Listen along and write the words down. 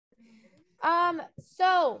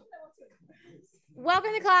So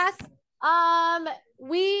welcome to class.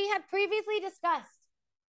 We have previously discussed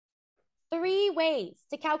 3 ways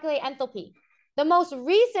to calculate enthalpy. The most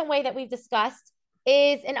recent way that we've discussed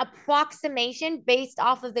is an approximation based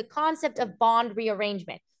off of the concept of bond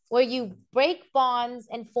rearrangement, where you break bonds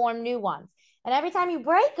and form new ones. And every time you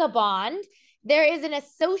break a bond, there is an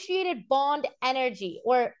associated bond energy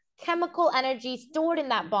or chemical energy stored in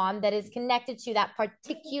that bond that is connected to that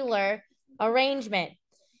particular arrangement.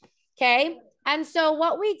 Okay. And so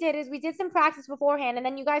what we did is we did some practice beforehand, and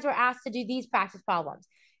then you guys were asked to do these practice problems.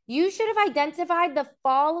 You should have identified the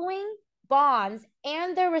following bonds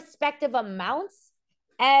and their respective amounts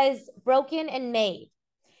as broken and made.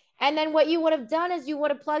 And then what you would have done is you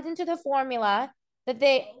would have plugged into the formula that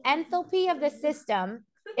the enthalpy of the system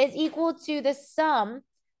is equal to the sum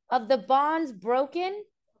of the bonds broken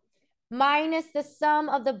minus the sum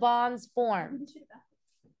of the bonds formed.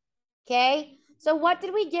 Okay. So what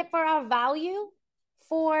did we get for our value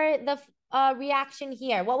for the reaction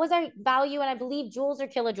here? What was our value? And I believe joules or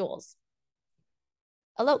kilojoules?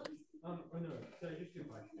 Alok. Oh, no. Sorry, just 2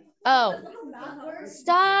 questions. Oh,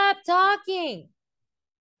 stop talking.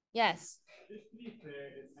 Yes. Just to be clear,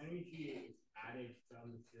 if energy is added from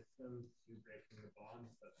the system to breaking the bonds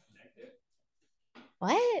that's connected?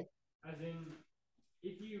 What? As in,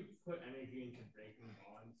 if you put energy into breaking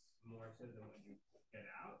bonds more so than what you get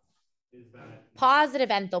out, is that positive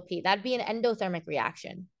enthalpy? That'd be an endothermic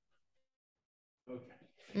reaction.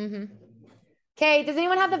 Okay. Okay, does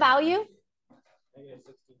anyone have the value?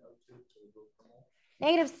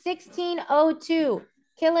 Negative 1602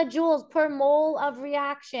 kilojoules per mole of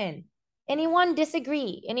reaction. Anyone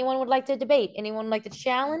disagree? Anyone would like to debate? Anyone would like to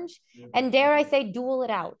challenge? And dare I say, duel it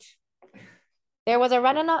out? There was a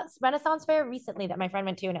Renaissance fair recently that my friend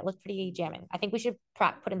went to, and it looked pretty jamming. I think we should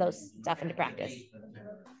put in those stuff into practice.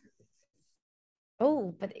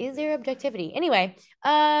 Oh, but is there objectivity? Anyway,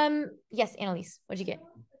 yes, Annalise, what'd you get?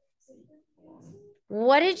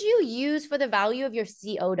 What did you use for the value of your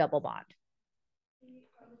CO double bond?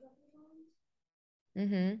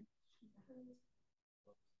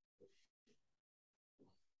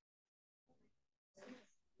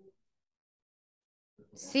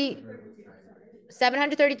 See,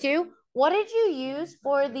 732. What did you use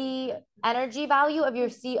for the energy value of your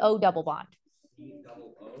CO double bond?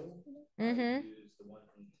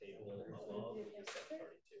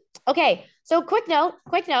 Okay, so quick note.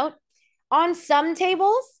 On some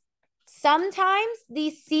tables, sometimes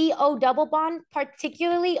the CO double bond,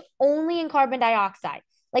 particularly only in carbon dioxide,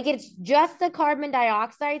 like it's just the carbon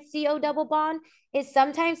dioxide CO double bond, is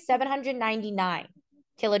sometimes 799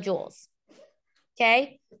 kilojoules.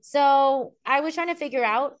 Okay, so I was trying to figure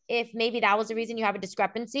out if maybe that was the reason you have a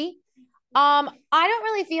discrepancy. I don't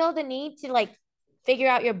really feel the need to like figure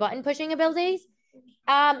out your button pushing abilities.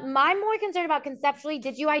 I'm more concerned about conceptually,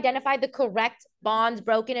 did you identify the correct bonds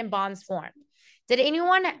broken and bonds formed? Did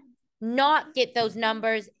anyone not get those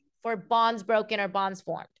numbers for bonds broken or bonds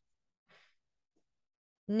formed?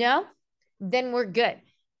 No? Then we're good.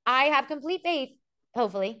 I have complete faith,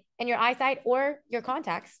 hopefully, in your eyesight or your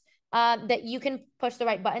contacts that you can push the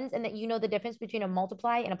right buttons and that you know the difference between a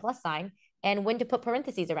multiply and a plus sign and when to put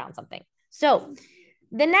parentheses around something. So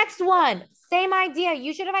the next one, same idea.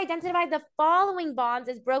 You should have identified the following bonds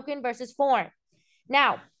as broken versus formed.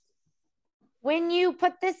 Now, when you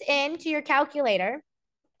put this into your calculator,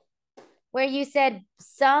 where you said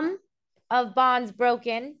sum of bonds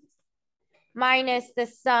broken minus the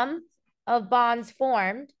sum of bonds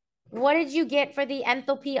formed, what did you get for the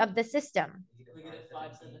enthalpy of the system?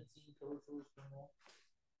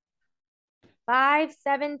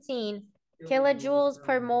 517 kilojoules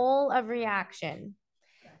per mole of reaction.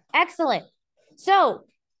 Excellent. So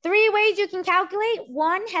 3 ways you can calculate.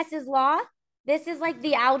 1, Hess's law. This is like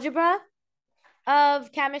the algebra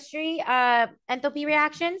of chemistry, enthalpy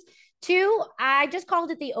reactions. 2, I just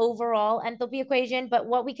called it the overall enthalpy equation, but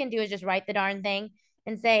what we can do is just write the darn thing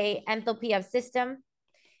and say enthalpy of system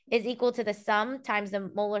is equal to the sum times the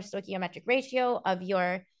molar stoichiometric ratio of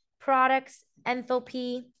your product's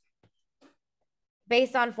enthalpy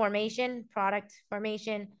based on formation, product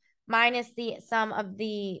formation, minus the sum of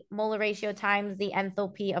the molar ratio times the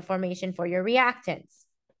enthalpy of formation for your reactants.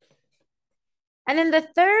 And then the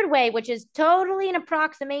third way, which is totally an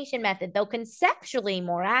approximation method, though conceptually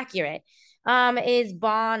more accurate, is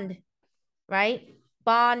bond, right?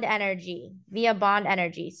 Bond energy, via bond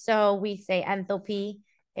energy. So we say enthalpy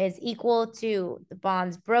is equal to the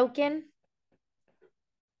bonds broken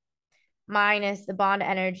minus the bond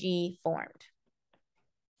energy formed.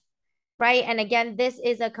 Right? And again, this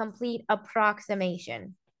is a complete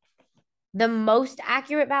approximation. The most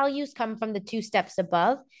accurate values come from the 2 steps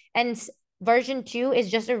above. And version 2 is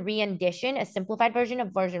just a rendition, a simplified version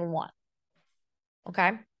of version 1.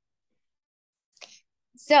 Okay.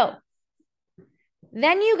 So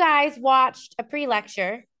then you guys watched a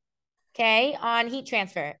pre-lecture, okay, on heat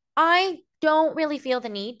transfer. I don't really feel the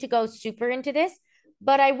need to go super into this,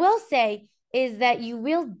 but I will say is that you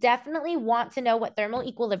will definitely want to know what thermal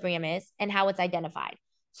equilibrium is and how it's identified.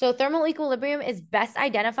 So thermal equilibrium is best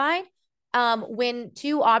identified when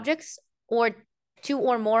 2 objects or 2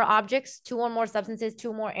 or more objects, 2 or more substances,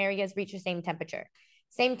 2 or more areas reach the same temperature.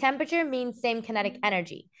 Same temperature means same kinetic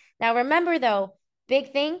energy. Now remember though,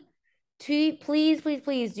 big thing,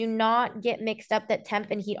 please do not get mixed up that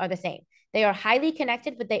temp and heat are the same. They are highly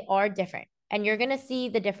connected, but they are different. And you're going to see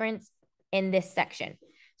the difference in this section.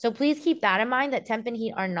 So please keep that in mind that temp and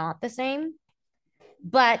heat are not the same,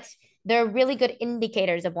 but they're really good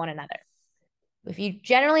indicators of one another. If you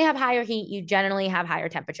generally have higher heat, you generally have higher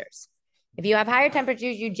temperatures. If you have higher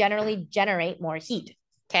temperatures, you generally generate more heat.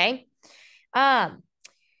 Okay.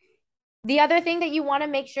 The other thing that you want to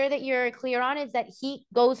make sure that you're clear on is that heat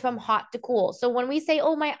goes from hot to cool. So when we say,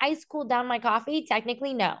 oh, my ice cooled down my coffee,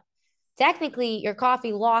 technically, no. Technically, your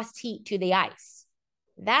coffee lost heat to the ice.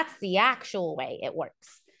 That's the actual way it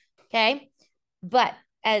works. Okay. But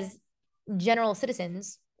as general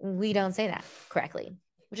citizens, we don't say that correctly,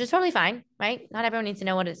 which is totally fine, right? Not everyone needs to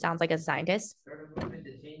know what it sounds like as a scientist.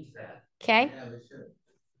 Okay.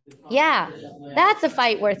 Yeah, that's a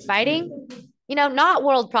fight worth fighting. You know, not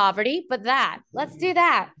world poverty, but that. Let's do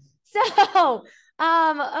that. So,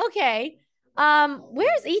 okay.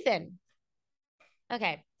 Where's Ethan?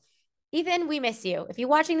 Okay. Ethan, we miss you. If you're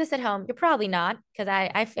watching this at home, you're probably not, because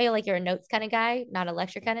I feel like you're a notes kind of guy, not a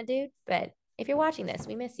lecture kind of dude. But if you're watching this,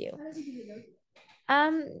 we miss you.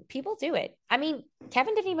 People do it. I mean,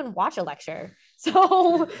 Kevin didn't even watch a lecture.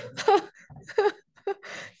 So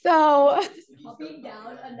so copying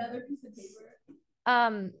down another piece of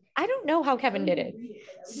paper. I don't know how Kevin did it.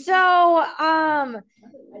 So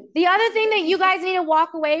the other thing that you guys need to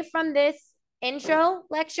walk away from this intro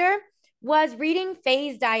lecture was reading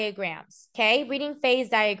phase diagrams. Okay, reading phase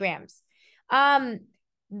diagrams.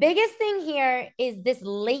 Biggest thing here is this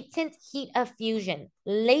latent heat of fusion,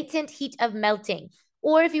 latent heat of melting,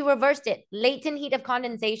 or if you reversed it, latent heat of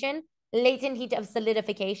condensation, latent heat of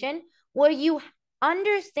solidification, where you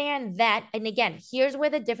understand that, and again, here's where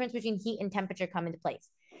the difference between heat and temperature come into place.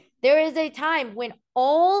 There is a time when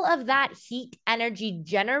all of that heat energy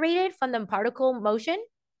generated from the particle motion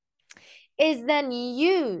is then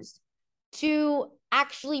used to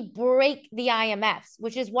actually break the IMFs,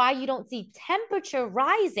 which is why you don't see temperature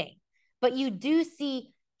rising, but you do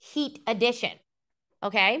see heat addition.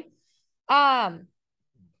 Okay. We're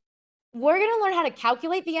going to learn how to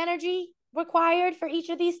calculate the energy required for each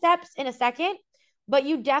of these steps in a second, but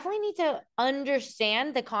you definitely need to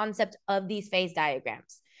understand the concept of these phase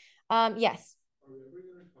diagrams. Yes.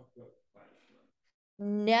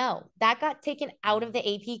 No, that got taken out of the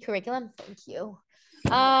AP curriculum. Thank you.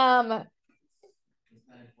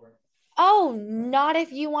 Oh, not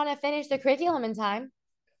if you want to finish the curriculum in time.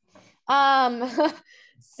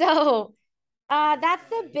 So that's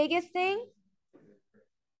the biggest thing.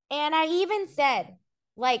 And I even said,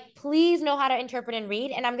 like, please know how to interpret and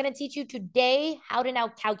read. And I'm going to teach you today how to now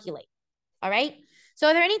calculate. All right. So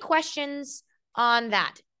are there any questions on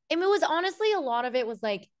that? And it was honestly, a lot of it was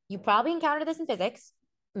like, you probably encountered this in physics.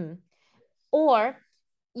 Or,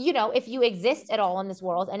 you know, if you exist at all in this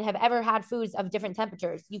world and have ever had foods of different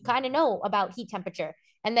temperatures, you kind of know about heat temperature.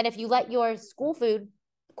 And then if you let your school food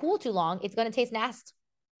cool too long, it's going to taste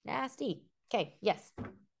nasty. Okay. Yes.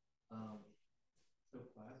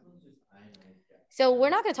 So we're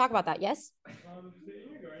not going to talk about that. Yes.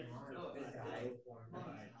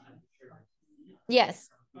 Yes.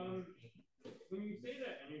 When you say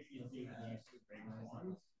that energy is being used to break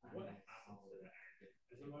bonds, what happens to that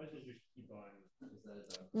energy? Why does it just keep on?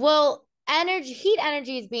 Well, heat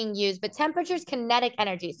energy is being used, but temperature is kinetic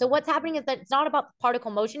energy. So what's happening is that it's not about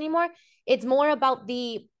particle motion anymore. It's more about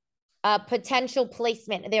the potential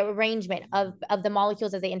placement, the arrangement of the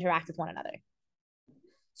molecules as they interact with one another.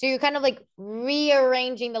 So you're kind of like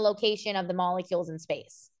rearranging the location of the molecules in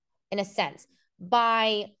space, in a sense,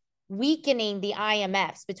 by weakening the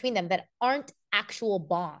IMFs between them that aren't actual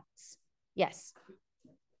bonds. Yes.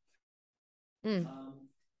 Because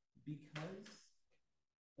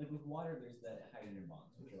like with water, there's the hydrogen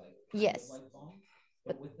bonds, which are like yes, like bonds.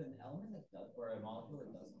 But with an element that does, or a molecule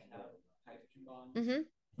that doesn't have hydrogen bonds,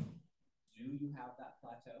 do you have that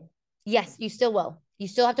plateau? Yes, you still will. You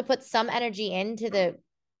still have to put some energy into the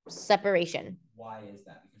separation. Why is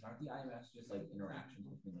that? Because aren't the IMFs just like interactions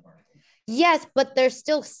between the particles? Yes, but they're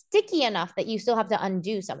still sticky enough that you still have to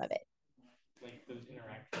undo some of it. Like those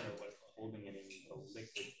interactions are what's holding it in the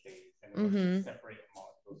liquid phase, and then once you separate the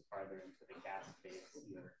molecules farther into the gas phase,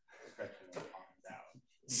 you're stretching the bonds out.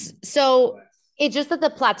 So it's just that the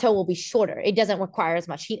plateau will be shorter. It doesn't require as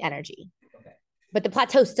much heat energy. Okay. But the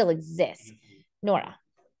plateau still exists. Nora.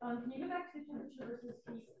 Can you go back to the temperature versus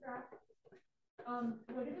heat graph?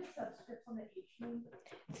 What are the subscripts on the H name?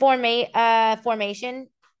 Formation.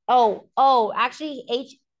 Actually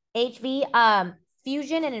HV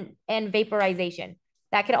fusion and vaporization.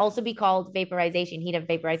 That could also be called vaporization, heat of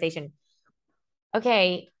vaporization.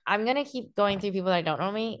 Okay, I'm gonna keep going through people that don't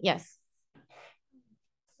know me. Yes.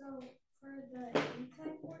 So for the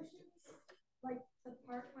inside portions, like the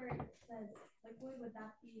part where it says liquid, would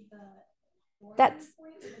that be the That's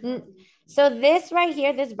so this right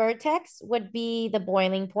here, this vertex would be the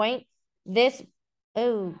boiling point. This,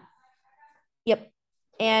 yep.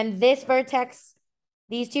 And this vertex,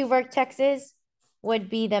 these two vertexes would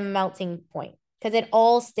be the melting point because it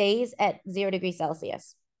all stays at 0 degrees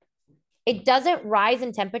Celsius. It doesn't rise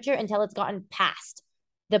in temperature until it's gotten past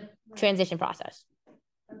the transition process.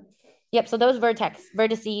 Yep. So those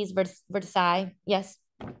vertices, vertici. Yes.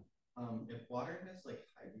 If water has like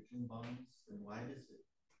hydrogen bonds, then why does it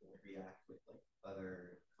react with like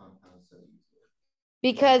other compounds so easily?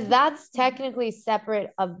 Because that's technically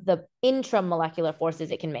separate of the intramolecular forces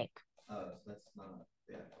it can make. Oh, so that's not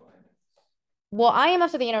the actual IMFs. Well,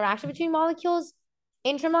 IMFs are the interaction between molecules.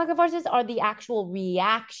 Intramolecular forces are the actual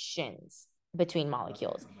reactions between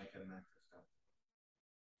molecules. Okay, like a macroscopic.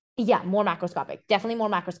 Yeah, more macroscopic. Definitely more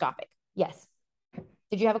macroscopic. Yes.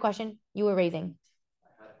 Did you have a question? You were raising. I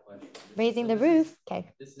had a question. Raising the roof.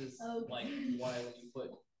 Okay. This is like why when you put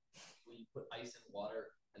ice in water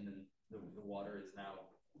and then the water is now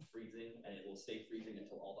freezing and it will stay freezing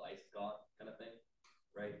until all the ice is gone, kind of thing,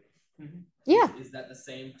 right? Mm-hmm. Yeah. Is that the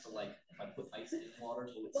same for like if I put ice in water,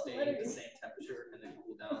 will it stay the same temperature and then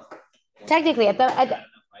cool down? Technically,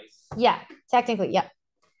 yeah, technically, yeah.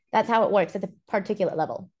 That's how it works at the particulate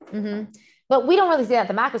level. Mm-hmm. But we don't really see that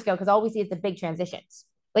at the macroscope because all we see is the big transitions.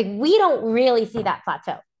 Like we don't really see that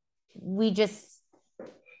plateau. We just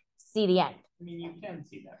see the end. I mean, you can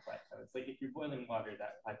see that plateau. It's like if you're boiling water,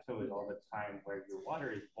 that plateau is all the time where your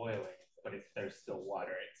water is boiling, but there's still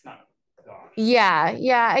water. It's not gone.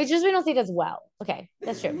 Yeah. It's just we don't see it as well. Okay,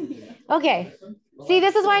 that's true. Okay. See,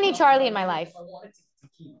 this is why I need Charlie in my life. If I wanted to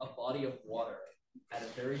keep a body of water at a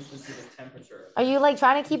very specific temperature. Are you like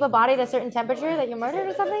trying to keep a body at a certain temperature that you're murdered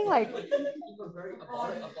or something? Like a body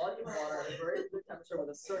of water at a very specific temperature with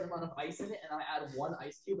a certain amount of ice in it, and I add one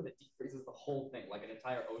ice cube and it deep freezes the whole thing, like an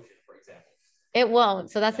entire ocean, for example. It won't.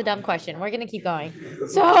 So that's a dumb question. We're gonna keep going.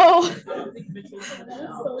 So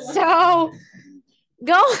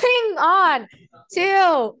going on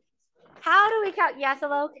to how do we count? Yes,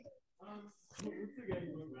 Alok?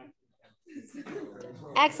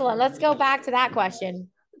 Excellent. Let's go back to that question.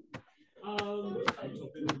 I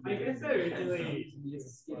guess I originally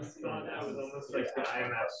thought that was almost like the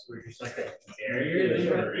IMFs were just like a barrier that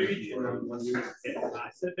you have to reach, and then once you get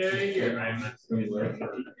past the barrier, your IMFs go like a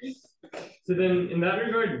decrease. So then, in that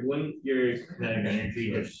regard, wouldn't your kinetic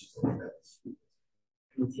energy just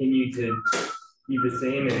continue to be the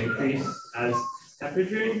same and increase as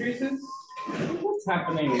temperature increases? What's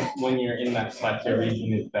happening when you're in that plateau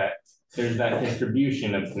region is that there's that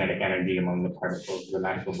distribution of kinetic energy among the particles, the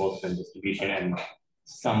maximum Boltzmann distribution, and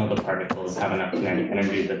some of the particles have enough kinetic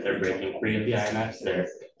energy that they're breaking free of the IMFs, they're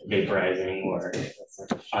vaporizing or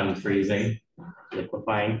unfreezing,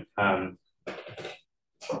 liquefying.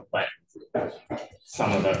 But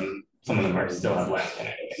some of them are still have less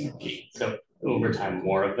kinetic energy. So over time,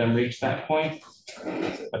 more of them reach that point,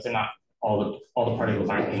 but they're not all the particles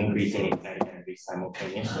aren't increasing in kinetic energy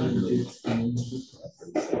simultaneously.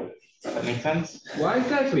 Does that make sense? Why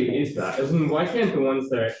exactly is that? Why can't the ones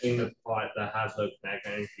that are in the pot that have the kinetic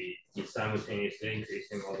energy be simultaneously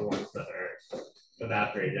increasing while the ones that are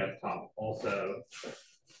evaporated up top also?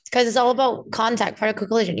 Because it's all about contact, particle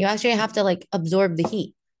collision. You actually have to like absorb the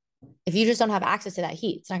heat. If you just don't have access to that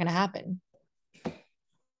heat, it's not going to happen.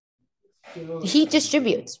 Heat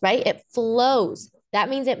distributes, right? It flows. That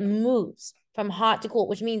means it moves from hot to cool,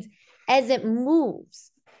 which means as it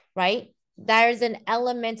moves, right? There's an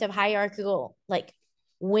element of hierarchical, like,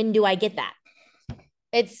 when do I get that?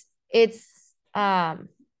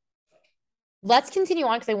 Let's continue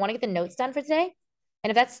on because I want to get the notes done for today. And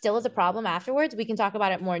if that still is a problem afterwards, we can talk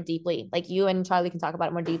about it more deeply. Like you and Charlie can talk about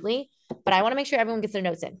it more deeply, but I want to make sure everyone gets their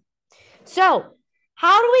notes in. So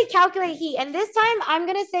how do we calculate heat? And this time I'm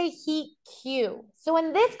going to say heat Q. So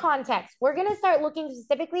in this context, we're going to start looking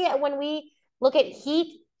specifically at when we look at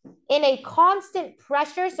heat in a constant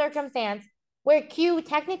pressure circumstance where Q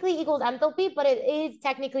technically equals enthalpy, but it is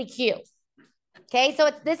technically Q. Okay, so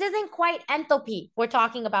this isn't quite enthalpy we're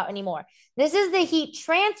talking about anymore. This is the heat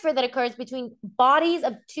transfer that occurs between bodies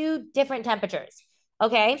of two different temperatures.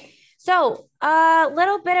 Okay, so a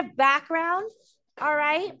little bit of background, all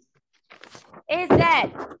right, is that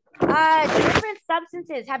different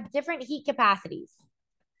substances have different heat capacities.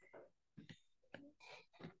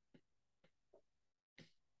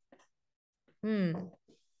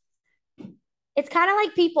 It's kind of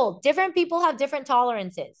like people. Different people have different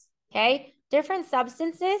tolerances, okay? Different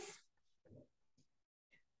substances,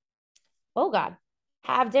 oh God,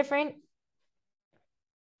 have different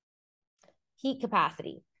heat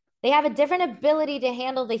capacity. They have a different ability to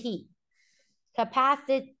handle the heat.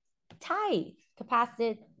 Capacity,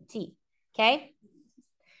 okay?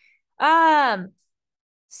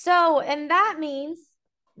 So, and that means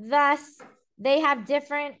thus they have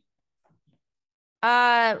different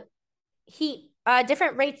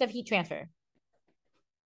different rates of heat transfer.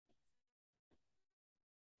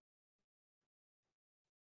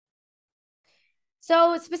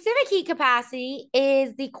 So specific heat capacity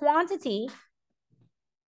is the quantity.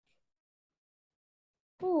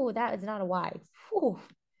 Ooh, that is not a Y. Ooh.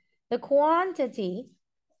 The quantity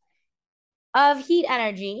of heat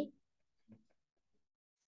energy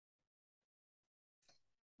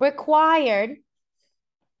required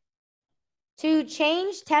to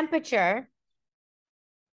change temperature,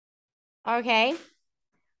 okay,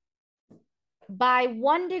 by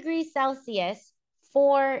 1 degree Celsius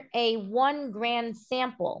for a 1 gram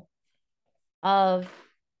sample of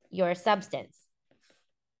your substance.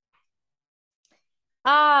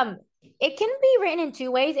 It can be written in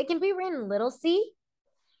two ways. It can be written little c.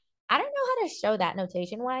 I don't know how to show that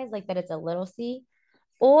notation wise, like that it's a little c,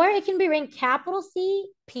 or it can be written capital C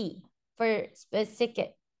P for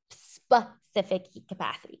specific heat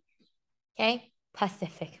capacity. Okay,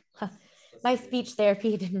 Pacific. My speech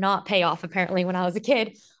therapy did not pay off apparently when I was a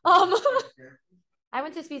kid. I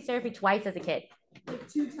went to speech therapy twice as a kid. Like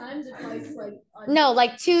 2 times or twice, like no,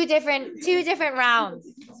 like two different rounds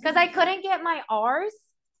because I couldn't get my R's.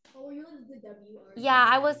 Oh, you the W. Yeah,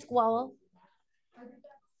 I was squirrel.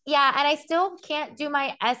 Yeah, and I still can't do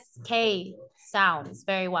my SK sounds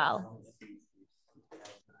very well.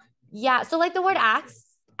 Yeah, so like the word ask,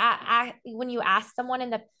 when you ask someone in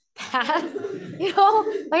the past, you know,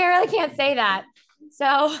 like I really can't say that.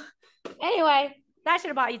 So anyway, that should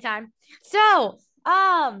have bought you time. So,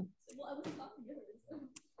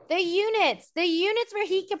 the units for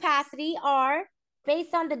heat capacity are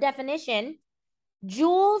based on the definition,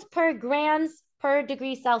 joules per grams per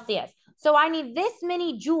degree Celsius. So I need this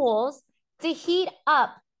many joules to heat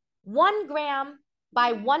up 1 gram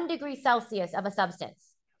by 1 degree Celsius of a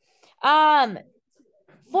substance.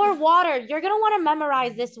 For water, you're going to want to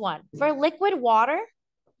memorize this one. For liquid water,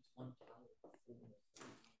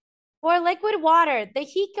 the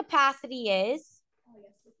heat capacity is,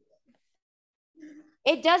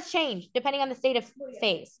 it does change depending on the state of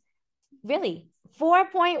phase. Really,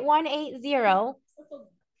 4.180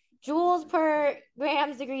 joules per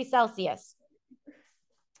grams degree Celsius.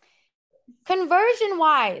 Conversion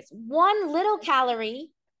wise, 1 little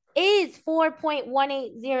calorie is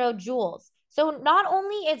 4.180 joules. So not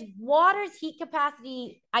only is water's heat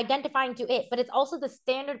capacity identifying to it, but it's also the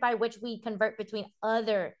standard by which we convert between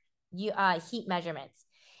other heat measurements.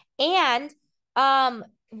 And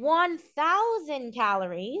 1,000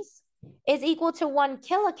 calories is equal to 1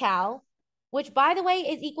 kilocal, which by the way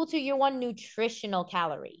is equal to your 1 nutritional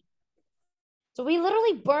calorie. So we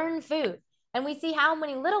literally burn food and we see how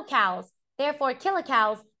many little cows, therefore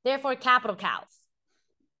kilocals, therefore capital cows.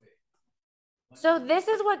 So this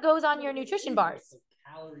is what goes on your nutrition bars.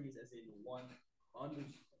 Calories as in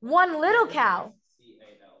 1 little cow.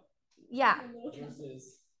 C-A-L. Yeah.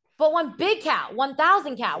 But 1 big cow,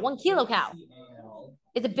 1,000 cow, 1 kilo cow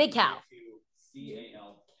is a big cow.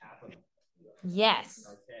 C-A-L capital. Yes.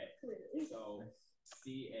 Okay. So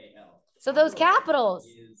C-A-L. So those capitals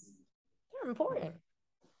are important.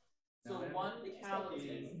 So 1 cow is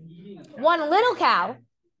eating. 1 little cow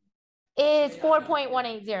is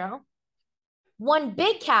 4.180. 1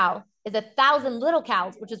 big cow is 1,000 little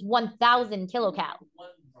cows, which is 1,000 kilocal. 1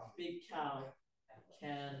 big cow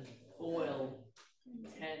can boil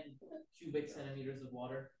 10 cubic centimeters of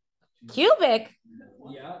water. Cubic?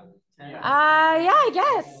 Yeah. Yeah, I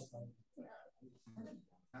guess.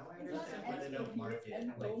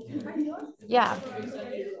 Yeah.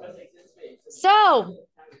 So,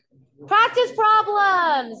 practice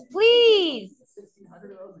problems, please.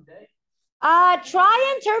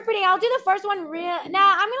 Try interpreting. I'll do the first one. I'm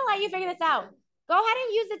gonna let you figure this out. Go ahead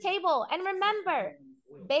and use the table. And remember,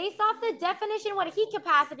 based off the definition, what heat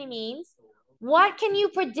capacity means, what can you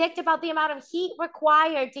predict about the amount of heat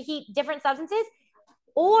required to heat different substances?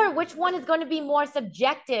 Or which one is going to be more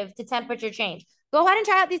subjective to temperature change? Go ahead and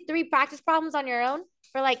try out these 3 practice problems on your own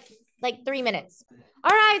for like 3 minutes.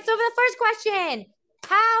 All right, so for the first question,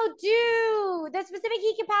 how do the specific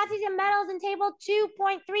heat capacities of metals in table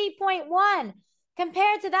 2.3.1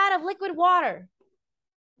 compare to that of liquid water?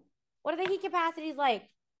 What are the heat capacities like?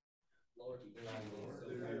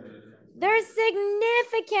 They're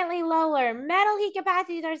significantly lower. Metal heat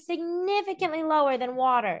capacities are significantly lower than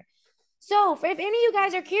water. So if any of you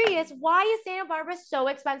guys are curious, why is Santa Barbara so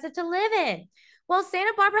expensive to live in? Well,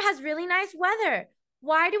 Santa Barbara has really nice weather.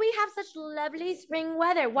 Why do we have such lovely spring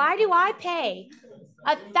weather? Why do I pay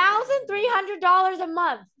 $1,300 a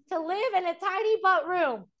month to live in a tiny butt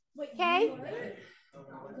room? Okay.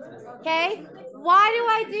 Okay. Why do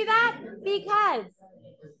I do that?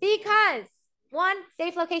 Because 1,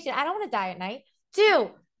 safe location. I don't want to die at night. 2,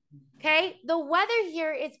 okay, the weather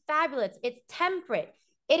here is fabulous. It's temperate.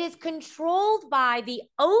 It is controlled by the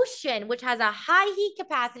ocean, which has a high heat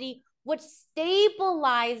capacity, which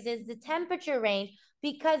stabilizes the temperature range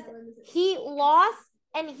because heat loss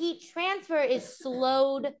and heat transfer is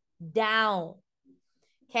slowed down.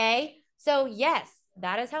 Okay, so yes,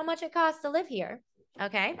 that is how much it costs to live here.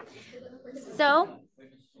 Okay, so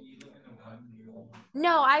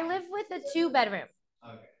no, I live with a 2-bedroom.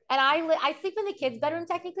 Okay. And I sleep in the kids' bedroom.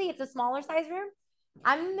 Technically, it's a smaller size room.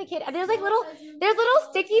 I'm in the kid. There's little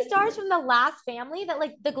sticky stars from the last family that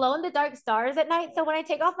like the glow in the dark stars at night. So when I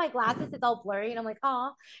take off my glasses, it's all blurry, and I'm like,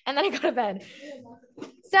 oh. And then I go to bed.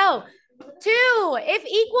 So 2, if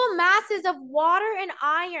equal masses of water and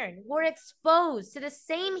iron were exposed to the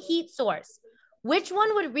same heat source, which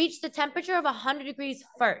one would reach the temperature of 100 degrees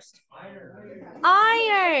first?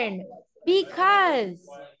 Iron. Because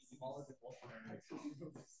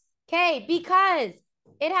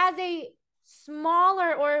it has a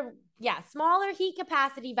smaller heat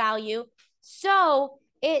capacity value. So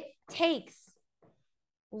it takes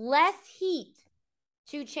less heat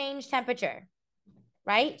to change temperature,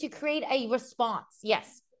 right? To create a response.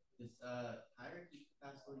 Yes. Does higher heat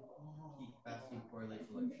capacity correlate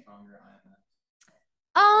to like stronger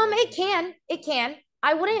ion? It can.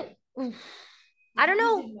 I wouldn't. I don't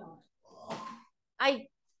know.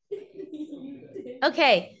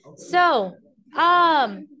 Okay. So,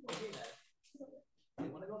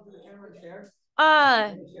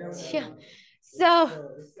 yeah. So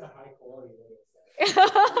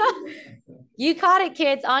you caught it,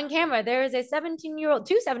 kids, on camera. There is a 17-year-old,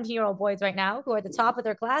 2 17-year-old boys right now who are at the top of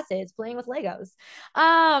their classes playing with Legos.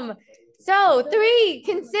 So 3,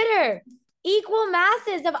 consider equal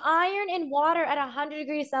masses of iron and water at 100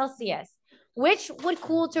 degrees Celsius. Which would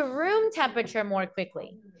cool to room temperature more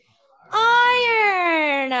quickly?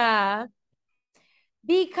 Iron.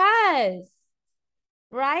 Because,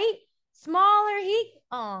 right? Smaller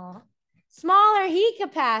heat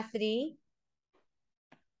capacity,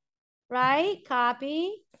 right?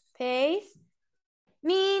 Copy, paste,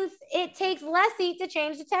 means it takes less heat to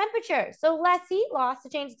change the temperature. So less heat loss to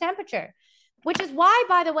change the temperature, which is why,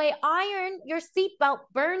 by the way, iron, your seatbelt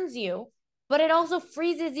burns you, but it also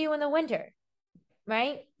freezes you in the winter,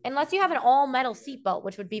 right? Unless you have an all metal seatbelt,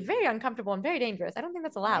 which would be very uncomfortable and very dangerous. I don't think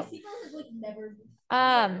that's allowed. My seatbelt is like never.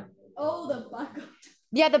 Oh, the buckle.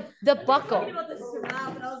 Yeah, the buckle. Talking about the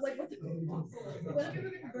strap, and I was like, what the?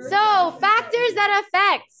 So factors that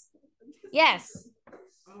affect. Yes.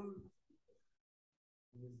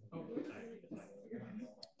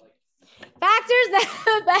 Factors that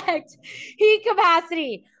affect heat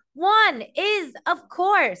capacity. 1 is, of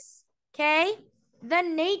course, okay, the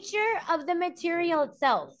nature of the material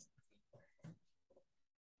itself.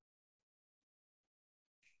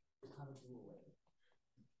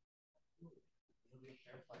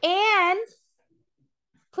 And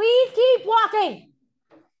please keep walking.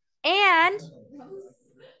 And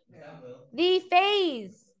the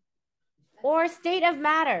phase or state of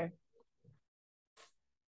matter.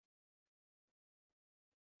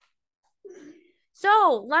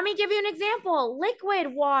 So let me give you an example.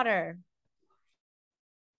 Liquid water.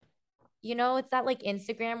 You know, it's that like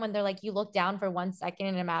Instagram when they're like, you look down for 1 second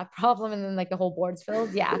in a math problem and then like the whole board's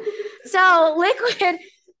filled. Yeah. So liquid,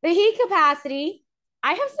 the heat capacity.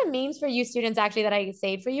 I have some memes for you students actually that I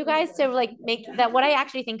saved for you guys to like make that what I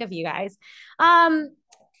actually think of you guys. 4.180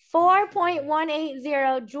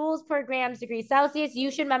 joules per grams degree Celsius. You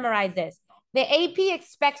should memorize this. The AP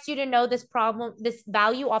expects you to know this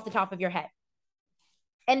value off the top of your head.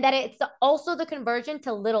 And that it's also the conversion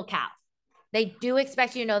to little cow. They do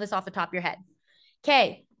expect you to know this off the top of your head.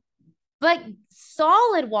 Okay. But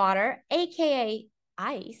solid water, aka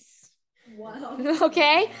ice, Wow.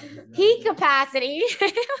 okay, heat capacity,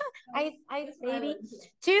 ice baby,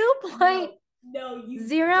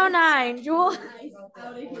 2.09 joules.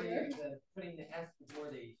 Out of here. Putting the S before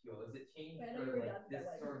the H2O, is it changed I know for you were like done, this but,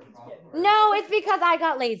 like, sort of it's problem? getting No, it's because I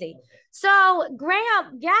got lazy. So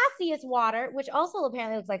gaseous water, which also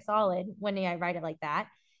apparently looks like solid when I write it like that.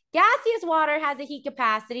 Gaseous water has a heat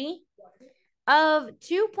capacity of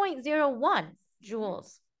 2.01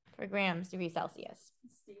 joules per grams degree Celsius.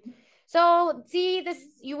 So see this,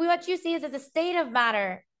 what you see is that the state of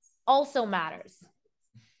matter also matters.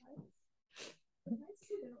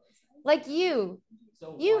 Like you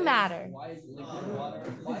matter. Why is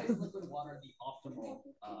liquid water the optimal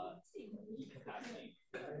heat capacity?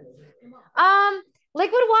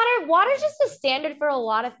 Liquid water is just a standard for a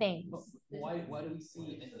lot of things. Why do we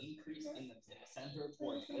see an increase in the center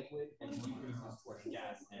towards liquid and decreases towards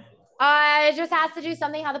gas? It just has to do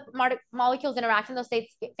something how the molecules interact in those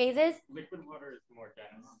phases. Liquid water is more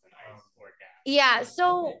dense than ice or gas. Yeah,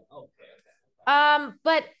 so Okay.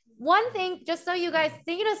 but one thing, just so you guys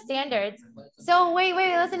think of standards. So wait,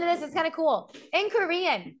 listen to this. It's kind of cool. In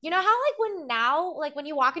Korean, you know how when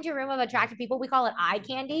you walk into a room of attractive people, we call it eye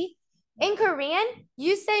candy. In Korean,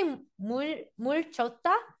 you say 물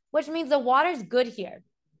좋다, which means the water's good here.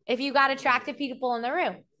 If you got attractive people in the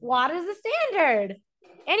room, water's the standard.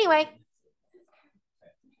 Anyway,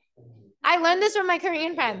 I learned this from my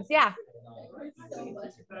Korean friends. Yeah.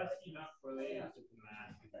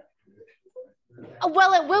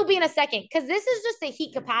 Well, it will be in a second because this is just the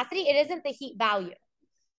heat capacity. It isn't the heat value.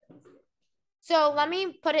 So let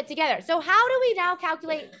me put it together. So how do we now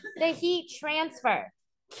calculate the heat transfer?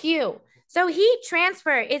 Q. So heat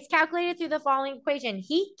transfer is calculated through the following equation.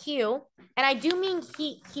 Heat Q, and I do mean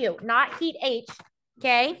heat Q, not heat H,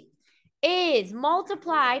 okay, is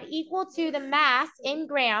multiplied equal to the mass in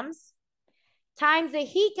grams times the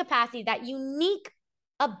heat capacity, that unique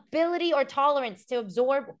ability or tolerance to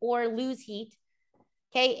absorb or lose heat,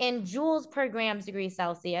 okay, in joules per grams degree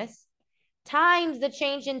Celsius, times the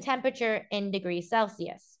change in temperature in degrees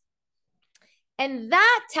Celsius. And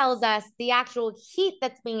that tells us the actual heat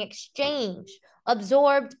that's being exchanged,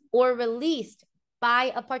 absorbed, or released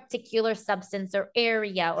by a particular substance or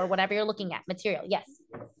area or whatever you're looking at, material. Yes?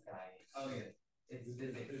 Oh, yeah. It's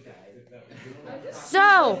physics, guys.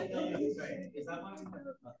 So, Is that why we have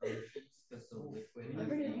oceans? Because the liquid has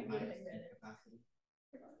the highest heat capacity?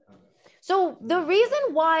 so the reason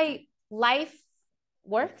why life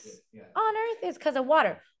works on Earth is because of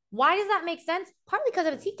water. Why does that make sense? Partly because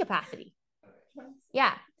of its heat capacity.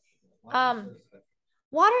 Yeah.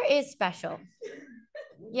 Water is special.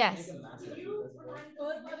 Yes.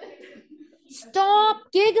 Stop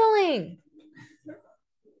giggling.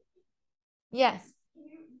 Yes.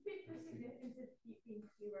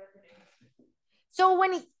 So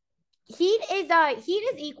when heat is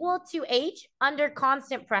equal to H under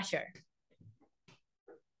constant pressure.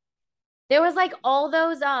 There was like all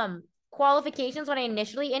those qualifications when I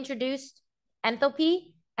initially introduced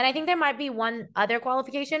enthalpy, and I think there might be one other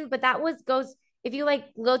qualification, but that goes if you like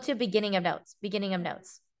go to beginning of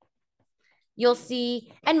notes, you'll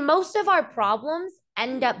see, and most of our problems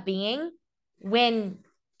end up being when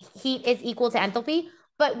heat is equal to enthalpy.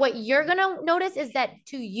 But what you're gonna notice is that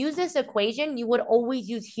to use this equation, you would always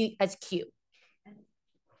use heat as Q.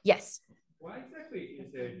 Yes. Why exactly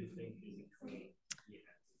is there a distinction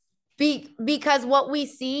between? Because what we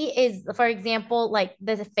see is, for example, like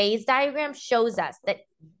the phase diagram shows us that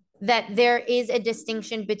there is a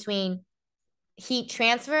distinction between heat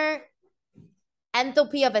transfer,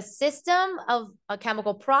 enthalpy of a system, of a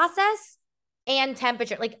chemical process, and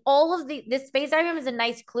temperature. Like all of this phase diagram is a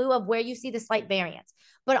nice clue of where you see the slight variance.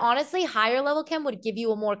 But honestly, higher level chem would give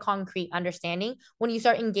you a more concrete understanding when you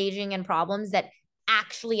start engaging in problems that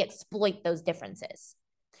actually exploit those differences.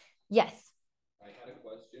 Yes. I had a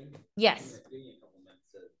question. Yes.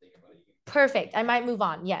 Perfect. I might move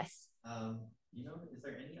on. Yes. Is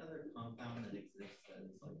there any other compound that exists that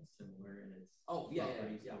is like similar in its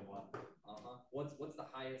properties to water? What's the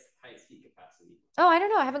highest heat capacity? Oh, I don't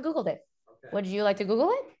know. I haven't Googled it. Okay. Would you like to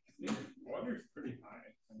Google it? Water's pretty high.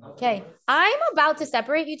 Okay. I'm about to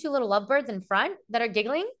separate you two little lovebirds in front that are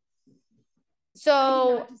giggling.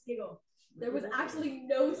 So just giggle. There was actually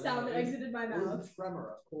no sound that exited my mouth.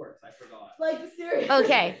 Tremor, of course. I forgot. Like seriously.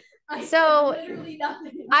 Okay. So literally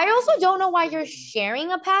nothing. I also don't know why you're sharing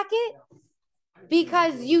a packet,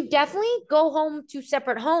 because you definitely go home to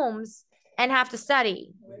separate homes and have to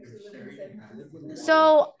study.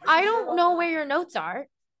 So I don't know where your notes are.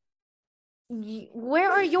 Where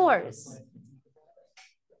are yours?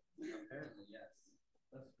 Apparently, yes.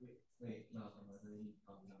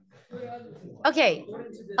 Okay,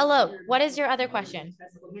 hello, what is your other question?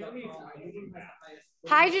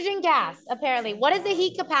 Hydrogen gas, apparently. What is the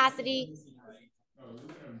heat capacity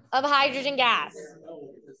of hydrogen gas?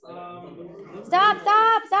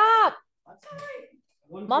 Stop.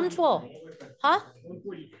 Mumchul. Huh?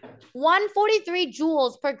 143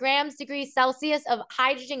 joules per grams degrees Celsius of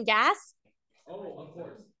hydrogen gas. Oh, of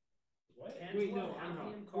course. What? Wait, no, I'm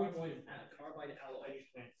not. Carbide alloy.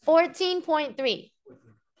 14.3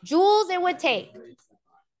 joules it would take.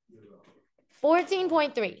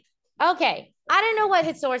 14.3. Okay, I don't know what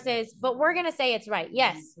his source is, but we're going to say it's right.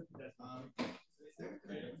 Yes. Is there a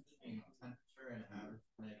difference between temperature and average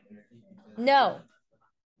kinetic energy? No.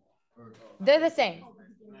 They're the same.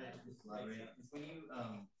 When you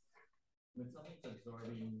when something's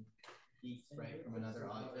absorbing heat spray from another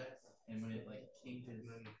object, and when it like changes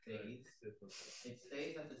phase, it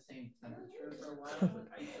stays at the same temperature for a while, but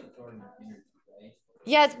it's absorbing energy, right?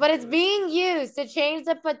 Yes, but it's being used to change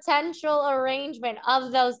the potential arrangement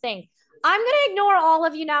of those things. I'm going to ignore all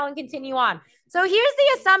of you now and continue on. So here's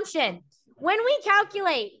the assumption. When we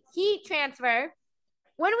calculate heat transfer,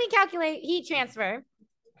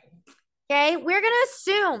 okay, we're going to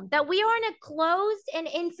assume that we are in a closed and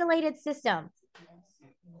insulated system.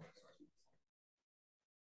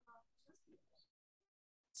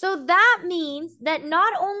 So that means that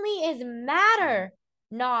not only is matter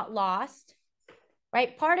not lost,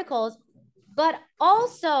 right, particles, but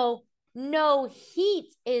also no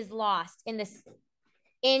heat is lost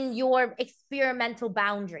in your experimental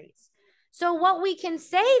boundaries. So what we can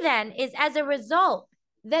say then is, as a result,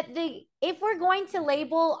 that if we're going to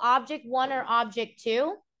label object 1 or object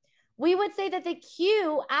 2, we would say that the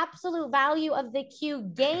Q, absolute value of the Q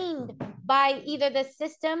gained by either the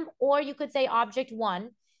system, or you could say object 1,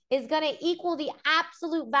 is going to equal the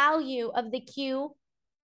absolute value of the Q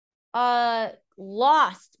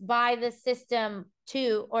lost by the system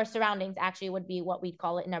 2, or surroundings actually would be what we'd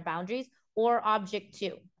call it in our boundaries, or object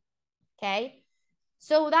 2. Okay,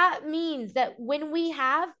 so that means that when we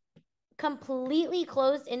have completely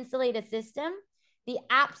closed insulated system, the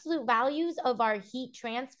absolute values of our heat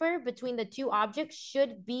transfer between the two objects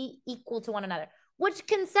should be equal to one another, which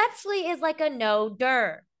conceptually is like a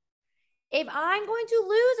no-dur. If I'm going to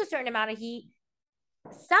lose a certain amount of heat,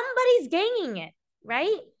 somebody's gaining it,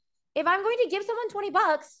 right? If I'm going to give someone 20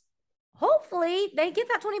 bucks, hopefully they get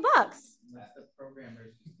that 20 bucks.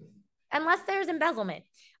 Unless there's embezzlement.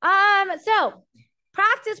 So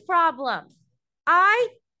practice problem. I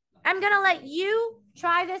am going to let you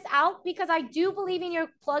try this out because I do believe in your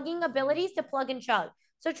plugging abilities to plug and chug.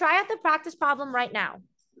 So try out the practice problem right now.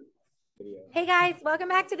 Hey guys, welcome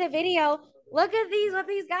back to the video. Look at what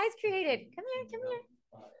these guys created. Come here.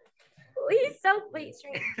 He's so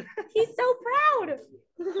proud.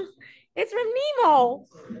 It's from Nemo.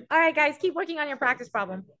 All right, guys, keep working on your practice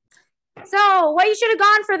problem. So what you should have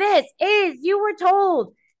gone for this is you were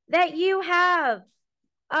told that you have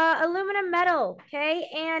aluminum metal, okay,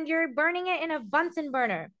 and you're burning it in a Bunsen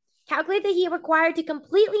burner. Calculate the heat required to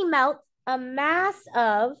completely melt a mass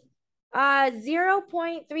of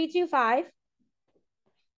 0.325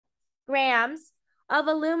 grams of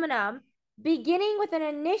aluminum, beginning with an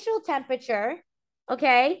initial temperature,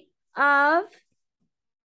 okay, of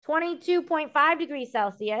 22.5 degrees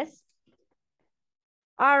Celsius.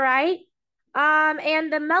 All right.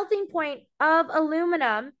 And the melting point of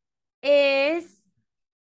aluminum is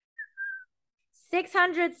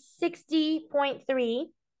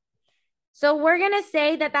 660.3. So we're going to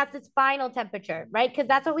say that that's its final temperature, right? Because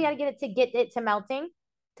that's what we had to get it to melting,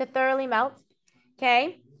 to thoroughly melt.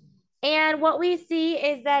 Okay. And what we see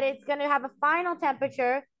is that it's going to have a final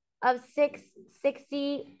temperature of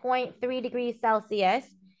 660.3 degrees Celsius.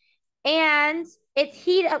 And its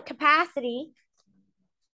heat up capacity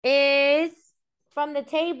is, from the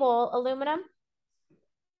table, aluminum,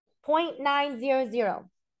 0.900.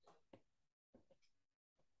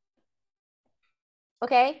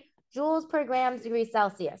 Okay, joules per grams degrees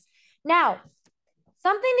Celsius. Now,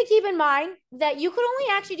 something to keep in mind that you could only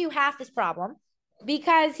actually do half this problem,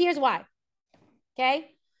 because here's why.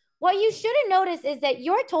 Okay, what you should have noticed is that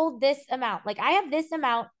you're told this amount. Like, I have this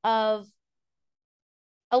amount of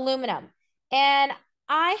aluminum, and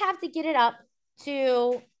I have to get it up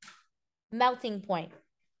to melting point.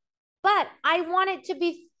 But I want it to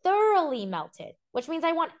be thoroughly melted, which means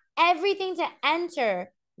I want everything to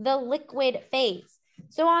enter the liquid phase.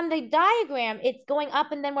 So on the diagram, it's going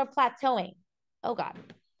up and then we're plateauing. Oh God,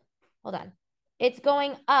 hold on. It's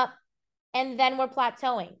going up and then we're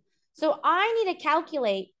plateauing. So I need to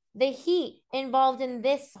calculate the heat involved in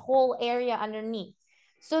this whole area underneath.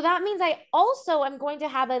 So that means I also am going to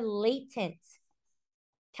have a latent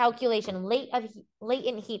calculation,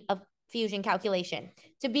 latent heat of fusion calculation.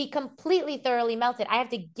 To be completely thoroughly melted, I have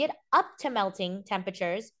to get up to melting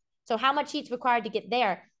temperatures. So how much heat's required to get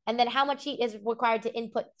there? And then how much heat is required to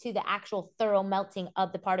input to the actual thorough melting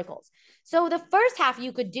of the particles. So the first half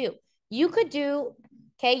you could do,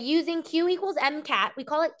 okay, using Q equals MCAT. We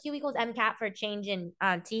call it Q equals MCAT for change in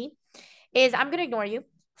T. I'm going to ignore you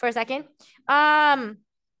for a second.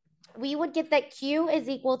 We would get that Q is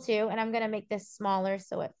equal to, and I'm going to make this smaller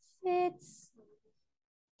so it fits.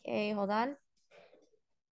 Okay, hold on.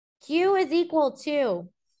 Q is equal to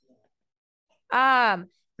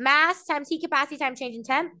mass times heat capacity times change in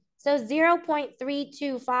temp. So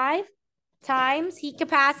 0.325 times heat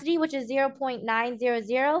capacity, which is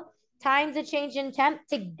 0.900, times the change in temp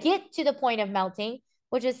to get to the point of melting,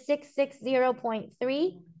 which is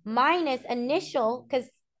 660.3, minus initial, because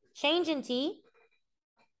change in T,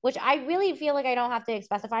 which I really feel like I don't have to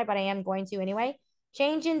specify, but I am going to anyway.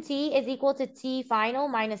 Change in T is equal to T final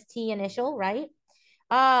minus T initial, right?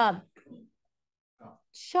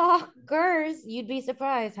 Shockers, you'd be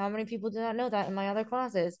surprised how many people do not know that in my other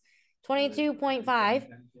classes. 22.5.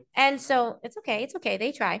 And so it's okay.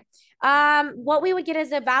 They try. What we would get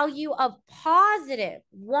is a value of positive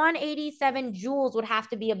 187 joules would have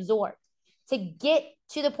to be absorbed to get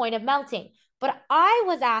to the point of melting. But I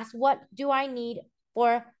was asked, what do I need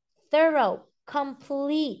for thorough,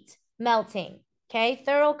 complete melting? Okay,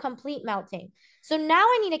 thorough, complete melting. So now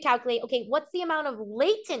I need to calculate, okay, what's the amount of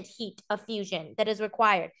latent heat of fusion that is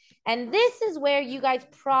required? And this is where you guys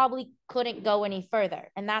probably couldn't go any further,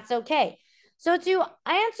 and that's okay. So to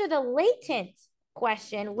answer the latent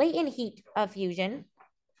question, latent heat of fusion,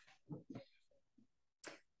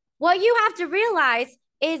 what you have to realize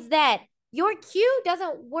is that your Q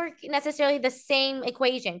doesn't work necessarily the same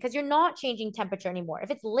equation because you're not changing temperature anymore.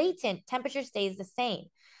 If it's latent, temperature stays the same.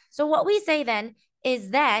 So what we say then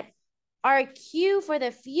is that our Q for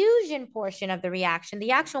the fusion portion of the reaction,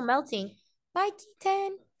 the actual melting, by T10,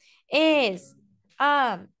 is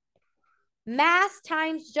mass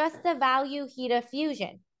times just the value heat of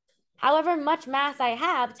fusion. However much mass I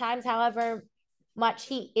have times however much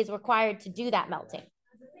heat is required to do that melting.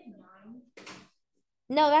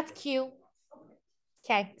 No, that's Q.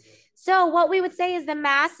 Okay. So what we would say is the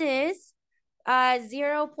mass is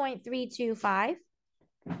 0.325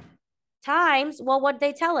 times, well, what did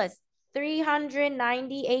they tell us?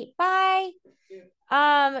 398 by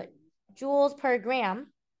joules per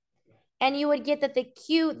gram. And you would get that the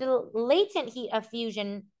latent heat of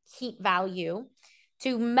fusion heat value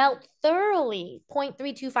to melt thoroughly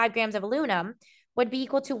 0.325 grams of aluminum would be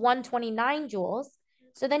equal to 129 joules.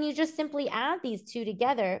 So then you just simply add these two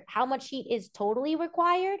together. How much heat is totally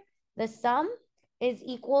required? The sum is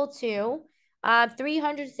equal to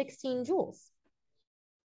 316 joules.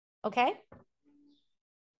 Okay?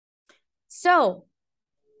 So,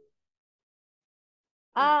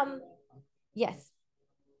 yes.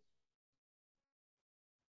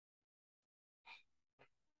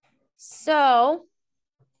 So,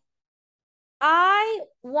 I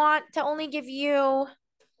want to only give you,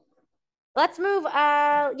 let's move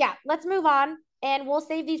on and we'll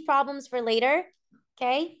save these problems for later.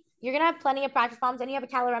 Okay? You're going to have plenty of practice problems and you have a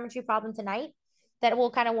calorimetry problem tonight that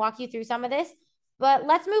will kind of walk you through some of this. But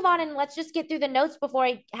let's move on and let's just get through the notes before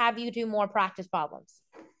I have you do more practice problems.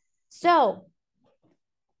 So,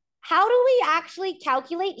 how do we actually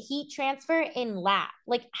calculate heat transfer in lab?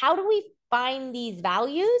 Like, how do we find these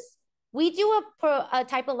values? We do a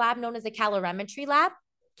type of lab known as a calorimetry lab,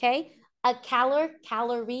 okay? A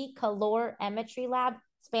calorimetry lab,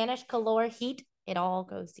 Spanish calor, heat, it all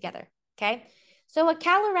goes together, okay? So a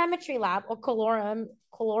calorimetry lab or calorimetry,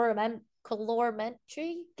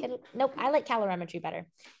 nope, I like calorimetry better,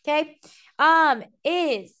 okay?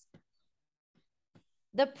 Is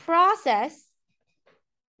the process,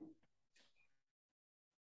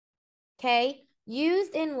 okay,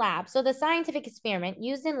 used in lab. So the scientific experiment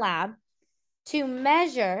used in lab to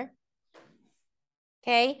measure,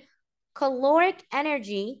 okay, caloric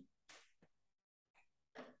energy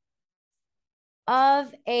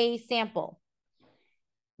of a sample.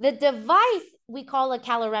 The device we call a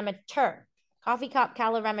calorimeter, coffee cup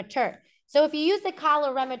calorimeter. So if you use the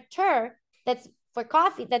calorimeter that's for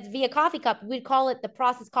coffee, that's via coffee cup, we'd call it the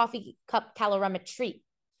process coffee cup calorimetry,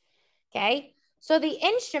 okay? So the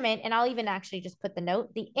instrument, and I'll even actually just put the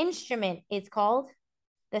note, the instrument is called,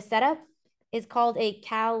 the setup is called a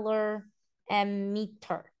calorimeter,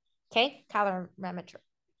 okay? Calorimeter,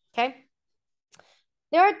 okay?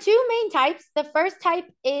 There are two main types. The first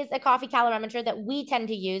type is a coffee calorimeter that we tend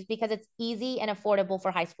to use because it's easy and affordable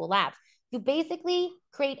for high school labs. You basically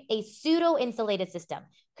create a pseudo-insulated system.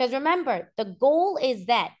 Because remember, the goal is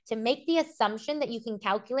that to make the assumption that you can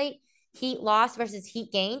calculate heat loss versus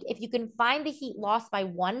heat gained. If you can find the heat loss by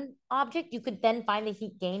one object, you could then find the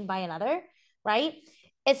heat gained by another, right?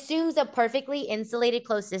 Assumes a perfectly insulated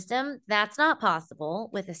closed system. That's not possible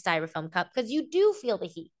with a styrofoam cup because you do feel the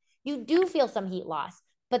heat. You do feel some heat loss.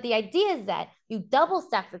 But the idea is that you double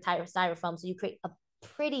stack the styrofoam so you create a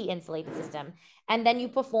pretty insulated system. And then you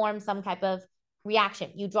perform some type of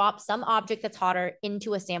reaction. You drop some object that's hotter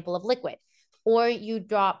into a sample of liquid. Or you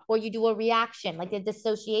do a reaction, like a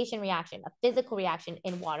dissociation reaction, a physical reaction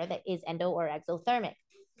in water that is endo or exothermic.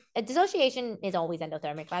 A dissociation is always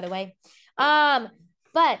endothermic, by the way.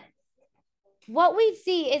 But what we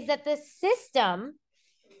see is that the system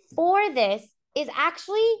for this is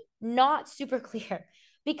actually not super clear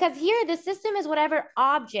because here the system is whatever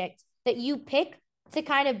object that you pick to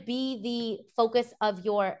kind of be the focus of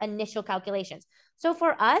your initial calculations. So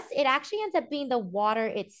for us, it actually ends up being the water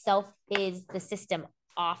itself is the system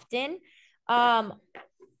often. And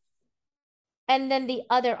then the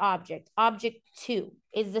other object 2,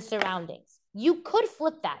 is the surroundings. You could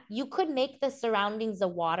flip that. You could make the surroundings the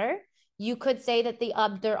water. You could say that the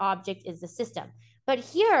other object is the system. But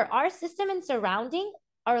here, our system and surrounding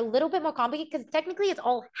are a little bit more complicated because technically it's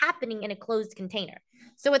all happening in a closed container.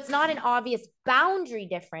 So it's not an obvious boundary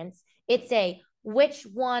difference. It's a which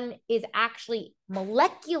one is actually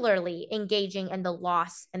molecularly engaging in the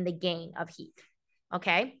loss and the gain of heat.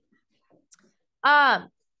 Okay.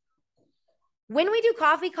 When we do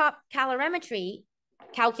coffee cup calorimetry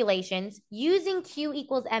calculations using Q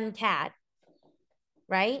equals MCAT,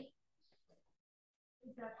 right?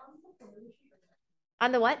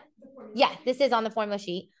 On the what? Yeah, this is on the formula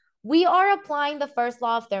sheet. We are applying the first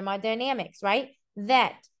law of thermodynamics, right?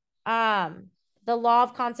 That the law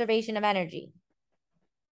of conservation of energy.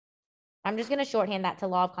 I'm just going to shorthand that to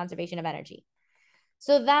law of conservation of energy.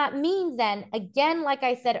 So that means then, again, like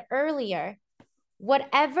I said earlier,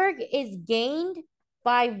 whatever is gained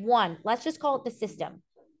by one, let's just call it the system,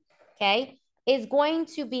 okay, is going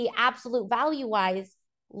to be absolute value-wise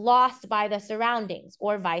lost by the surroundings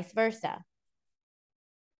or vice versa.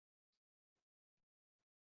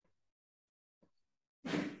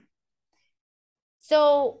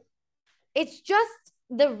 So it's just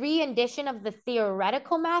the re-rendition of the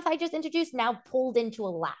theoretical math I just introduced now pulled into a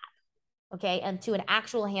lab, okay, and to an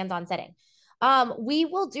actual hands-on setting. We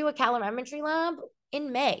will do a calorimetry lab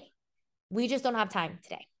in May. We just don't have time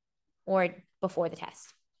today or before the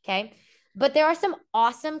test, okay? But there are some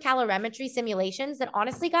awesome calorimetry simulations that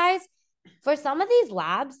honestly, guys, for some of these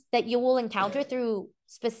labs that you will encounter through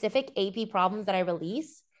specific AP problems that I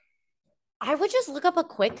release, I would just look up a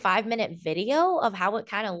quick 5-minute video of how it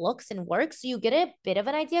kind of looks and works so you get a bit of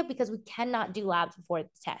an idea because we cannot do labs before the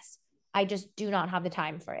test. I just do not have the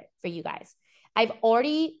time for it for you guys. I've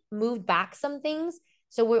already moved back some things,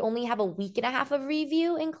 so we only have a week and a half of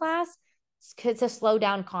review in class to slow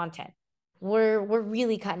down content. We're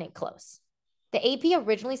really cutting it close. The AP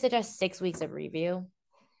originally suggests 6 weeks of review.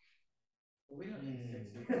 We don't need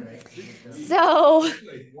 6 weeks, right? So,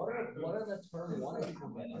 What are the term one?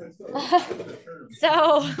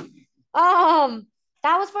 so,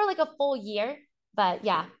 that was for like a full year, but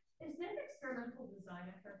yeah. Is there an experimental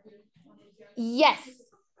design FRQ? Yes,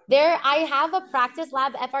 there. I have a practice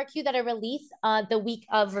lab FRQ that I release the week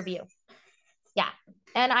of review. Yeah,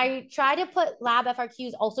 and I try to put lab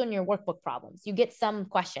FRQs also in your workbook problems. You get some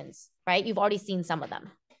questions, right? You've already seen some of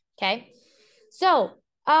them. Okay, so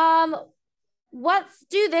let's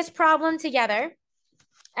do this problem together,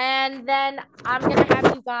 and then I'm gonna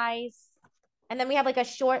have you guys, and then we have like a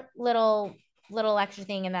short little extra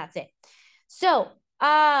thing, and that's it. So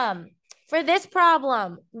for this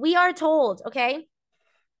problem, we are told, okay,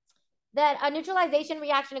 that a neutralization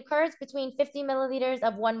reaction occurs between 50 milliliters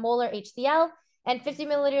of 1 molar HCl and 50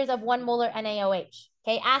 milliliters of 1 molar NaOH.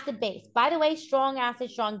 Okay, acid base. By the way, strong acid,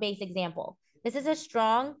 strong base example. This is a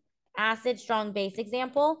strong acid, strong base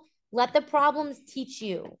example. Let the problems teach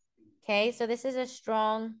you. Okay, so this is a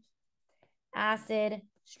strong acid,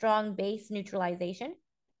 strong base neutralization.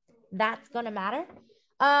 That's going to matter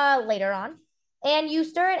later on. And you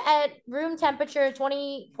stir it at room temperature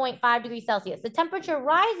 20.5 degrees Celsius. The temperature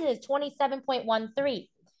rises 27.13.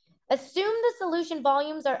 Assume the solution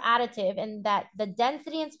volumes are additive and that the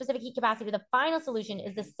density and specific heat capacity of the final solution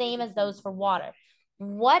is the same as those for water.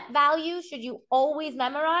 What value should you always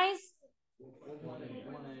memorize?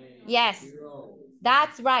 Yes,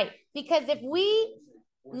 that's right. Because if we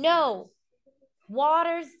know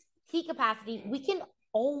water's heat capacity, we can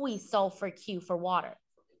always solve for Q for water.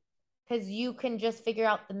 Because you can just figure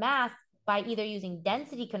out the math by either using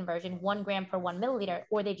density conversion, 1 gram per 1 milliliter,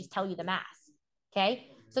 or they just tell you the mass. Okay.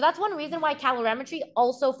 So that's one reason why calorimetry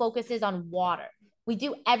also focuses on water. We do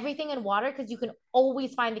everything in water because you can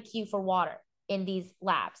always find the Q for water in these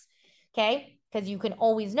labs. Okay. Because you can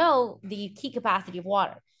always know the key capacity of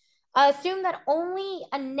water. Assume that only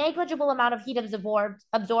a negligible amount of heat is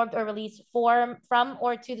absorbed or released from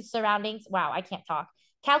or to the surroundings. Wow, I can't talk.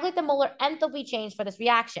 Calculate the molar enthalpy change for this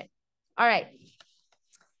reaction. All right.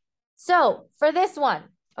 So for this one,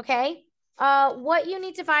 okay, what you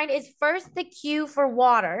need to find is first the Q for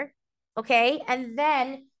water, okay, and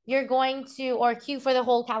then you're going to, or Q for the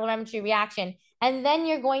whole calorimetry reaction, and then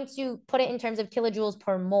you're going to put it in terms of kilojoules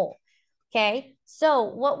per mole, okay? So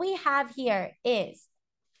what we have here is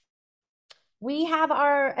we have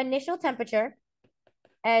our initial temperature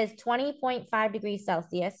as 20.5 degrees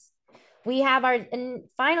Celsius. We have our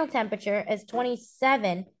final temperature as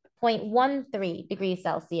 27.13 degrees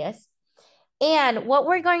Celsius. And what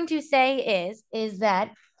we're going to say is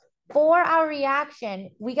that for our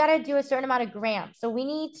reaction, we got to do a certain amount of grams. So we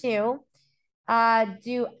need to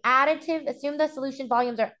do additive, assume the solution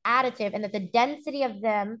volumes are additive and that the density of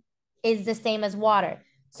them is the same as water.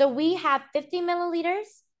 So we have 50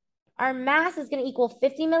 milliliters. Our mass is going to equal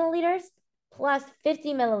 50 milliliters plus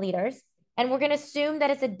 50 milliliters. And we're going to assume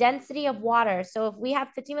that it's a density of water. So if we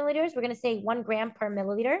have 50 milliliters, we're going to say 1 gram per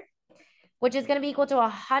milliliter, which is going to be equal to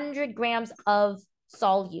 100 grams of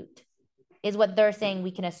solute, is what they're saying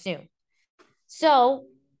we can assume. So,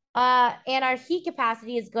 and our heat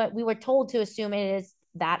capacity is good. We were told to assume it is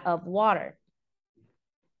that of water.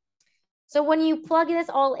 So when you plug this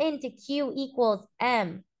all into Q equals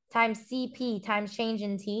M times Cp times change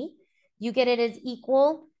in T, you get it as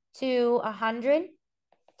equal to 100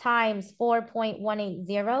 times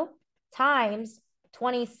 4.180 times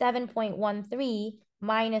 27.13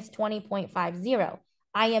 minus 20.50.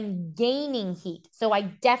 I am gaining heat. So I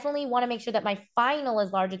definitely want to make sure that my final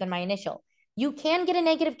is larger than my initial. You can get a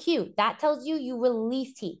negative Q. That tells you you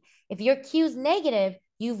released heat. If your Q is negative,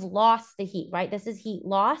 you've lost the heat, right? This is heat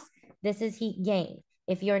loss. This is heat gain.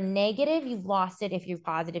 If you're negative, you've lost it. If you're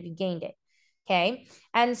positive, you gained it. Okay.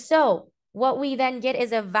 And so what we then get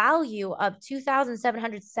is a value of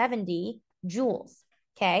 2,770 joules.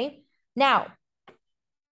 Okay. Now,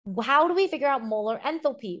 how do we figure out molar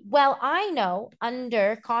enthalpy? Well, I know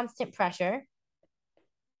under constant pressure,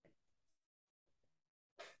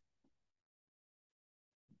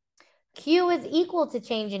 Q is equal to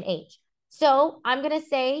change in H. So I'm going to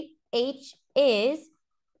say H is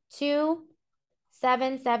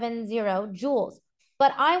 2,770 joules.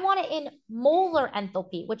 But I want it in molar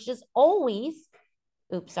enthalpy, which is always,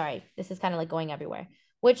 oops, sorry, this is kind of like going everywhere,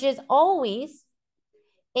 which is always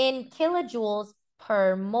in kilojoules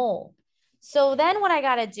per mole. So then what I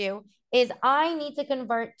got to do is I need to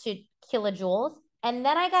convert to kilojoules, and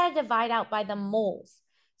then I got to divide out by the moles.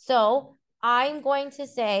 So I'm going to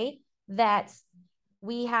say that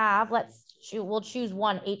we have, we'll choose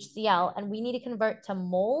one HCl, and we need to convert to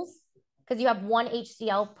moles because you have one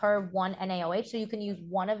HCl per one NaOH. So you can use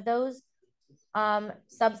one of those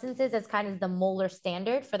substances as kind of the molar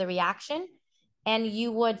standard for the reaction. And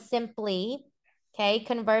you would simply, okay,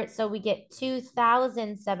 convert. So we get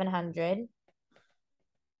 2,700.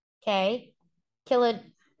 Okay, kilo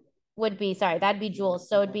would be, sorry, that'd be joules.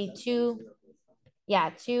 So it'd be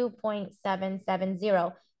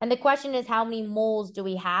 2.770. And the question is, how many moles do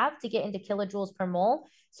we have to get into kilojoules per mole?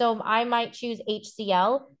 So I might choose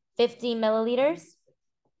HCl, 50 milliliters.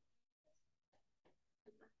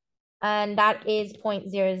 And that is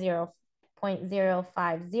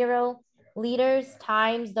 0.050 liters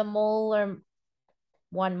times the molar,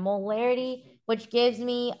 one molarity, which gives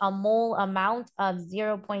me a mole amount of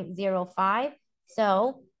 0.05.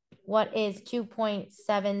 So what is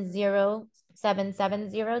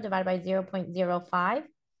 2.70770 divided by 0.05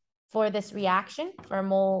 for this reaction, for a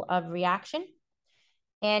mole of reaction?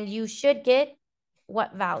 And you should get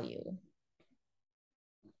what value?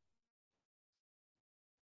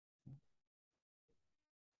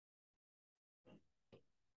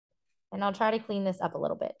 And I'll try to clean this up a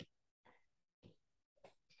little bit.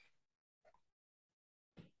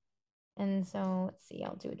 And so let's see,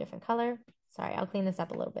 I'll do a different color. Sorry, I'll clean this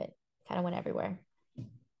up a little bit. Kind of went everywhere.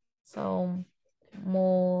 So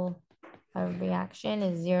mole of reaction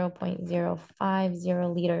is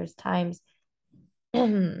 0.050 liters times.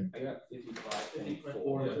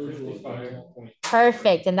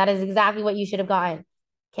 Perfect. And that is exactly what you should have gotten.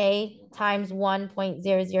 Okay, times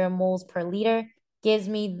 1.00 moles per liter gives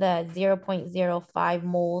me the 0.05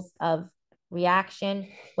 moles of reaction,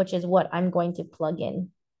 which is what I'm going to plug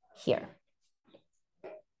in here.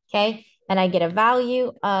 Okay, and I get a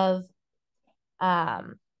value of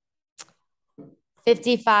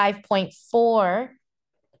 55.4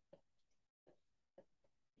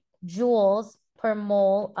 joules per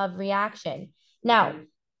mole of reaction. Now,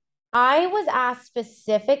 I was asked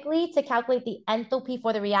specifically to calculate the enthalpy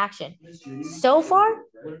for the reaction. So far,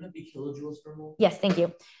 Wouldn't it be kilojoules per mole? yes, thank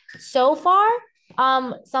you. So far,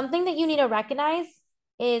 something that you need to recognize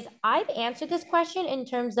is I've answered this question in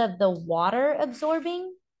terms of the water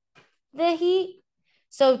absorbing the heat.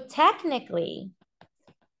 So technically,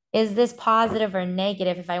 is this positive or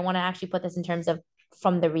negative if I want to actually put this in terms of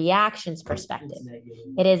from the reactions perspective?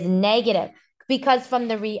 It is negative because from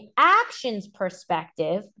the reactions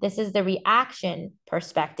perspective, this is the reaction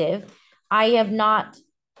perspective, I have not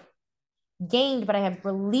gained, but I have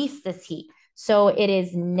released this heat. So it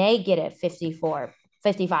is negative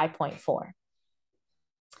 55.4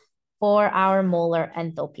 for our molar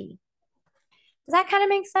enthalpy. Does that kind of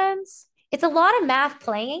make sense? It's a lot of math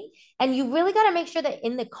playing, and you really got to make sure that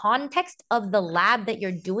in the context of the lab that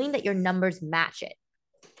you're doing, that your numbers match it.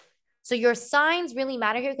 So your signs really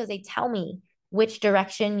matter here because they tell me which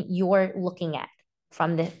direction you're looking at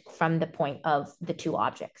from the point of the two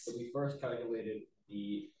objects. So we first calculated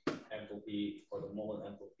the enthalpy or the molar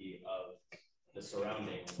enthalpy of the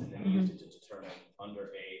surroundings, and then used it to determine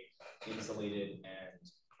under a insulated and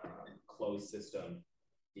closed system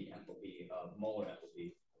the enthalpy of molar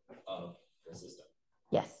enthalpy of the system.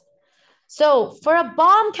 Yes. So for a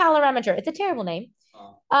bomb calorimeter, it's a terrible name.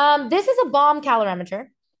 This is a bomb calorimeter.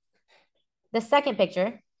 The second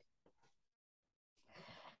picture.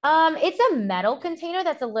 It's a metal container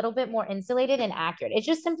that's a little bit more insulated and accurate. It's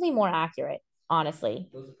just simply more accurate, honestly.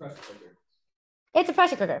 Those are pressure cooker. It's a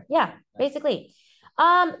pressure cooker. Yeah, basically.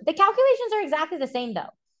 The calculations are exactly the same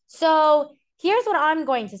though. So here's what I'm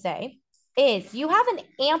going to say is you have an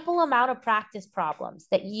ample amount of practice problems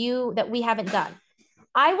that we haven't done.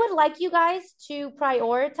 I would like you guys to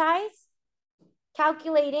prioritize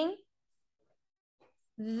calculating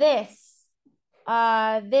this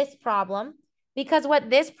problem, because what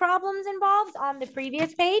this problem involves on the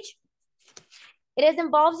previous page, it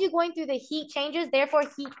involves you going through the heat changes, therefore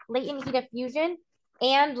latent heat of fusion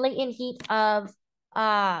and latent heat of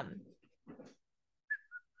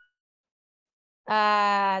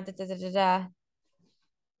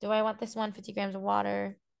do I want this one 50 grams of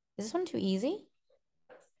water? Is this one too easy?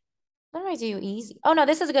 What do I do easy? Oh no,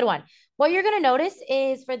 this is a good one. What you're gonna notice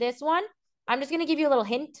is for this one, I'm just gonna give you a little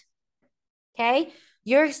hint. Okay,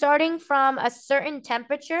 you're starting from a certain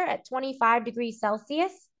temperature at 25 degrees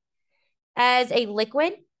Celsius as a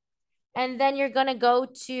liquid, and then you're gonna go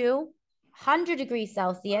to 100 degrees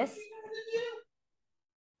Celsius.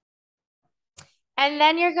 And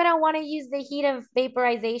then you're going to want to use the heat of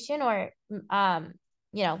vaporization or,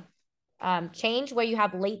 change where you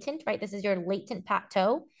have latent, right? This is your latent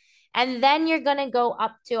plateau. And then you're going to go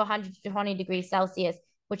up to 120 degrees Celsius,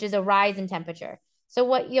 which is a rise in temperature. So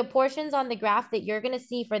what your portions on the graph that you're going to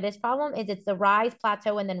see for this problem is it's the rise,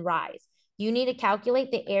 plateau, and then rise. You need to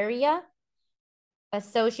calculate the area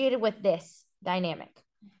associated with this dynamic.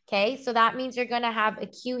 Okay, so that means you're going to have a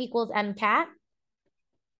Q equals MCAT.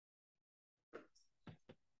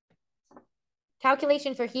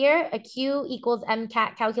 Calculation for here, a Q equals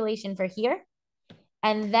MCAT calculation for here.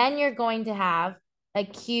 And then you're going to have a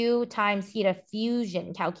Q times heat of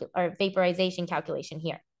fusion or vaporization calculation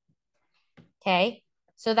here. Okay,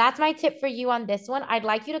 so that's my tip for you on this one. I'd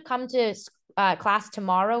like you to come to class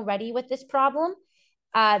tomorrow ready with this problem.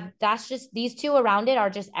 That's just, these two around it are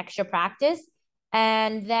just extra practice.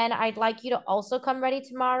 And then I'd like you to also come ready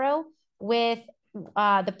tomorrow with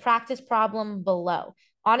the practice problem below.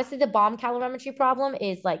 Honestly, the bomb calorimetry problem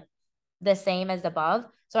is like the same as above.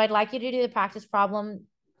 So I'd like you to do the practice problem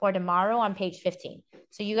for tomorrow on page 15.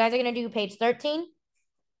 So you guys are going to do page 13,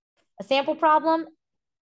 a sample problem,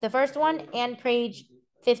 the first one, and page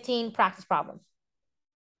 15 practice problem.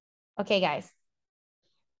 Okay, guys.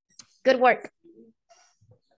 Good work.